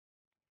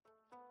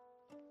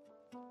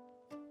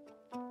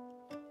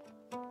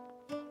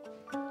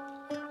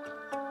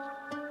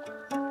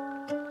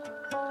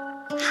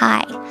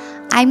Hi,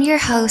 I'm your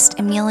host,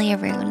 Amelia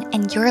Roon,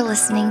 and you're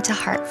listening to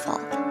Heartful,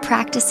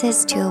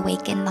 Practices to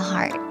Awaken the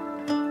Heart.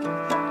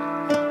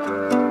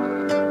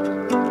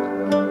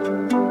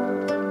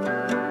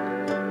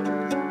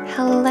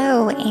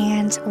 Hello,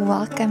 and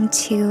welcome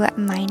to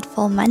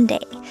Mindful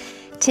Monday.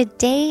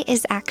 Today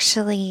is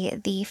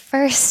actually the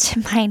first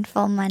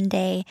Mindful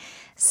Monday,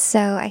 so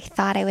I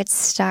thought I would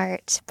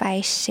start by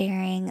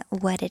sharing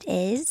what it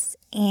is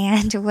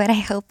and what I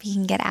hope you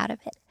can get out of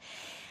it.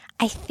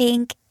 I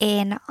think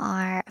in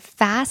our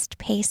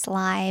fast-paced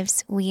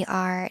lives, we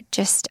are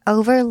just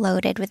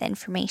overloaded with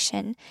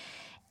information.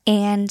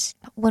 And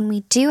when we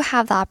do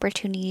have the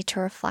opportunity to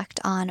reflect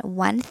on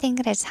one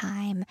thing at a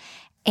time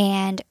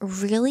and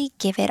really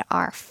give it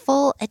our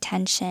full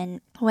attention,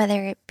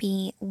 whether it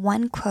be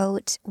one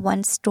quote,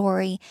 one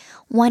story,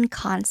 one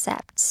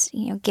concept,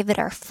 give it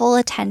our full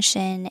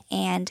attention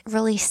and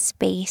really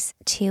space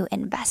to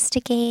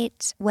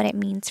investigate what it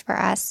means for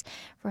us,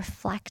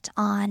 reflect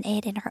on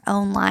it in our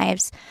own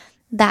lives,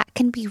 that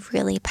can be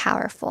really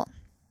powerful.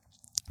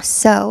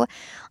 So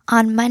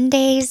on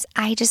Mondays,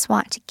 I just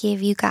want to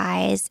give you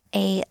guys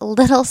a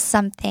little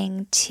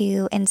something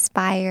to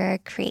inspire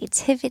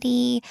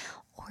creativity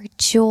or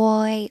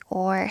joy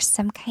or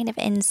some kind of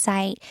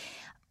insight,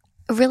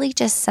 really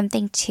just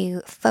something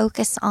to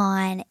focus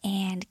on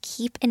and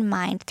keep in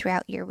mind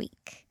throughout your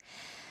week.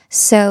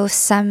 So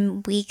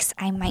some weeks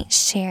I might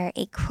share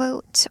a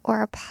quote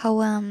or a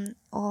poem,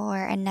 or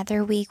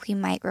another week we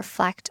might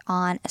reflect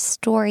on a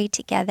story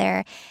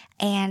together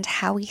and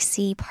how we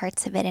see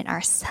parts of it in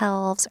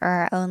ourselves or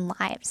our own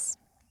lives.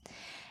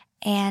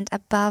 And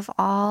above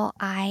all,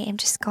 I am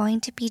just going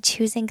to be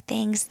choosing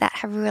things that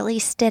have really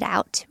stood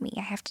out to me.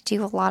 I have to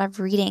do a lot of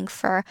reading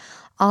for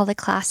all the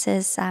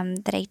classes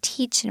that I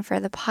teach, and for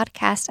the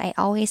podcast, I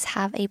always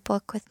have a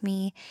book with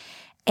me.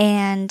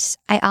 And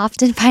I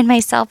often find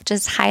myself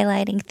just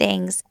highlighting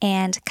things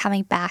and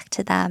coming back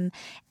to them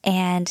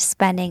and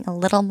spending a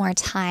little more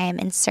time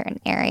in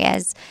certain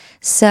areas.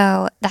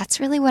 So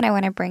that's really what I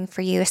want to bring for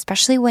you,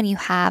 especially when you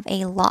have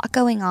a lot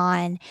going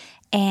on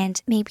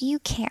and maybe you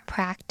can't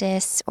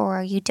practice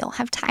or you don't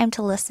have time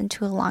to listen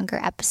to a longer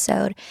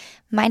episode.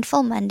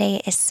 Mindful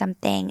Monday is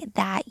something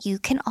that you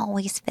can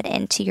always fit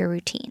into your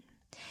routine.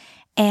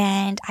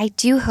 And I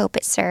do hope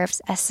it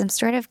serves as some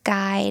sort of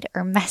guide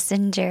or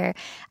messenger,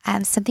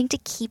 something to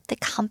keep the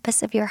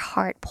compass of your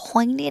heart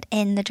pointed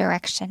in the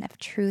direction of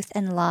truth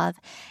and love,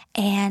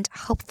 and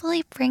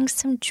hopefully bring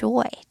some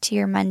joy to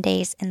your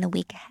Mondays in the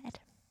week ahead.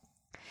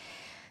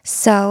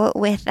 So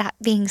with that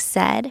being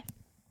said,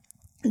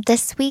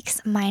 this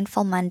week's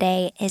Mindful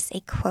Monday is a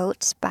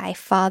quote by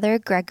Father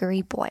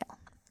Gregory Boyle.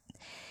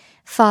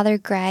 Father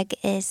Greg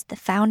is the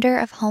founder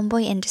of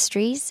Homeboy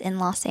Industries in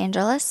Los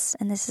Angeles,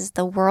 and this is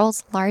the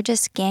world's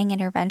largest gang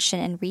intervention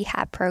and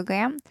rehab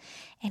program.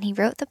 And he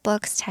wrote the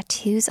books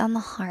Tattoos on the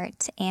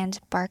Heart and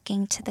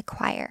Barking to the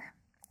Choir.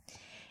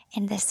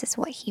 And this is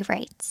what he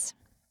writes.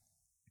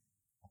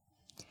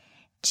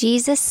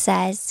 Jesus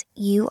says,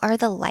 "You are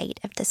the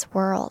light of this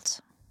world."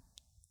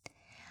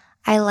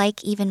 I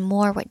like even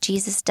more what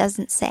Jesus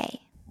doesn't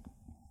say.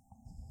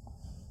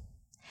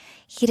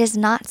 He does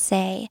not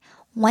say,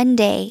 "One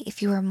day,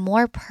 if you are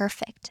more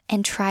perfect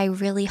and try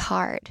really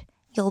hard,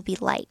 you'll be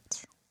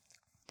light."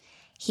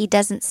 He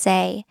doesn't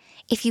say,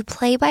 "If you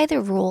play by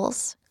the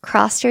rules,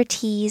 cross your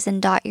T's and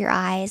dot your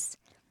I's,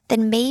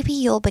 then maybe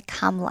you'll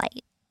become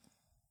light."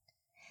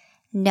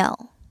 No.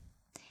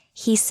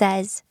 He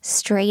says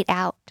straight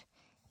out,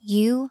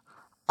 "You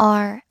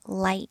are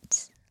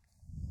light."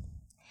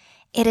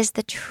 It is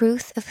the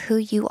truth of who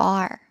you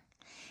are,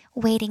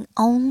 waiting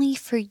only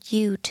for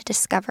you to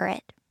discover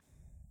it.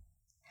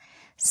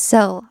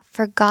 So,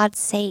 for God's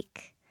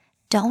sake,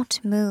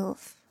 don't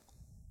move.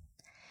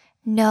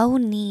 No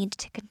need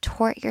to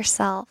contort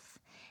yourself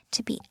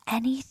to be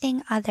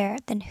anything other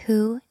than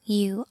who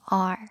you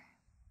are.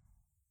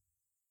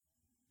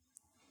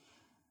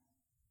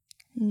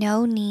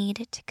 No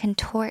need to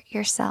contort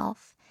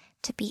yourself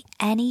to be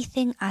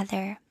anything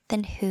other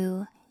than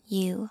who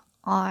you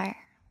are.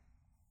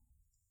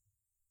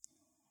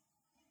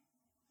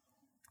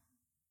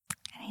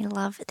 I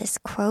love this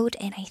quote,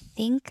 and I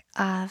think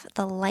of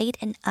the light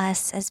in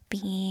us as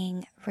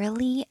being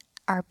really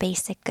our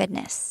basic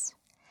goodness.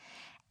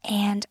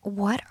 And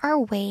what are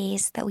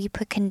ways that we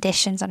put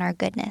conditions on our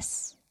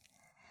goodness?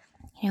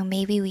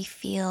 Maybe we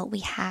feel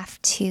we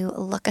have to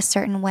look a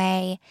certain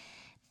way,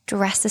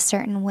 dress a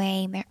certain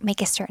way,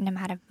 make a certain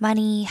amount of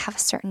money, have a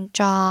certain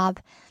job,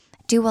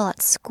 do well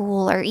at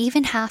school, or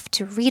even have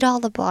to read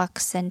all the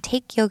books and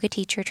take yoga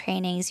teacher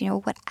trainings,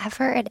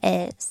 whatever it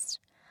is.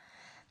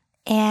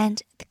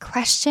 And the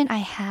question I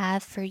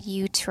have for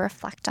you to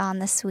reflect on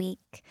this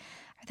week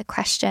are the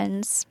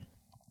questions.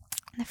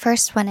 The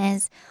first one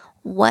is,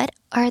 what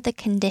are the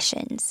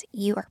conditions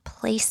you are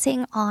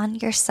placing on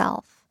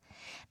yourself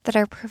that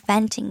are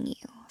preventing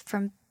you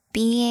from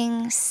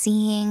being,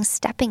 seeing,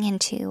 stepping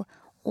into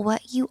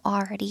what you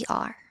already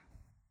are?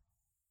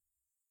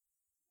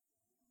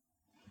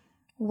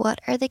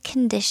 What are the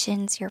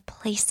conditions you're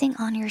placing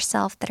on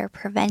yourself that are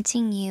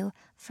preventing you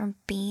from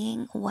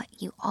being what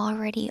you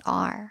already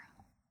are?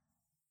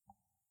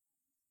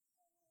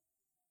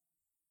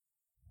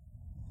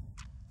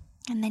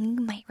 And then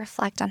you might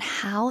reflect on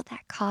how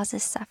that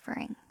causes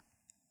suffering.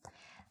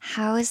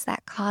 How is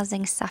that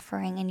causing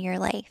suffering in your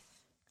life?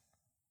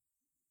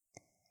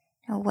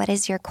 What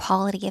is your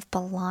quality of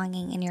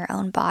belonging in your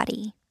own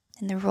body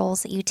and the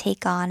roles that you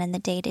take on in the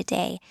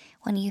day-to-day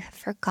when you have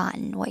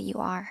forgotten what you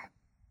are?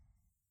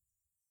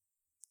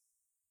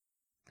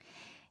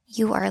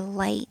 You are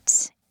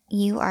light,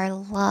 you are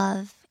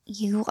love,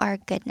 you are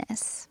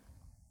goodness.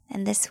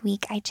 And this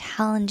week I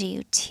challenge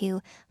you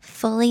to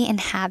fully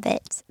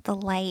inhabit the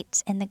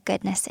light and the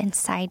goodness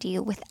inside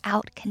you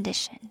without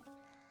condition.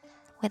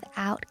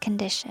 Without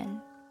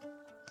condition.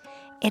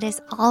 It is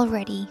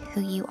already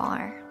who you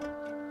are.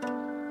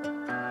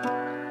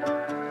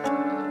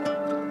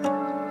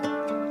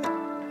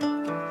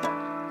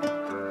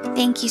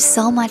 Thank you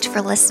so much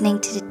for listening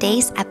to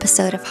today's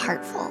episode of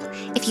Heartful.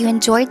 If you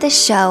enjoyed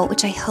this show,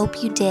 which I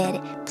hope you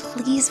did,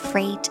 please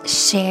rate,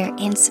 share,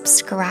 and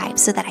subscribe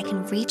so that I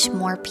can reach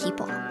more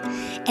people.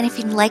 And if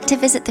you'd like to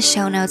visit the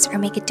show notes or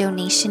make a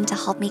donation to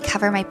help me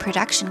cover my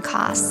production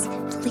costs,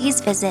 please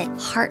visit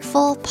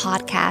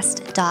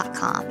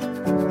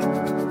heartfulpodcast.com.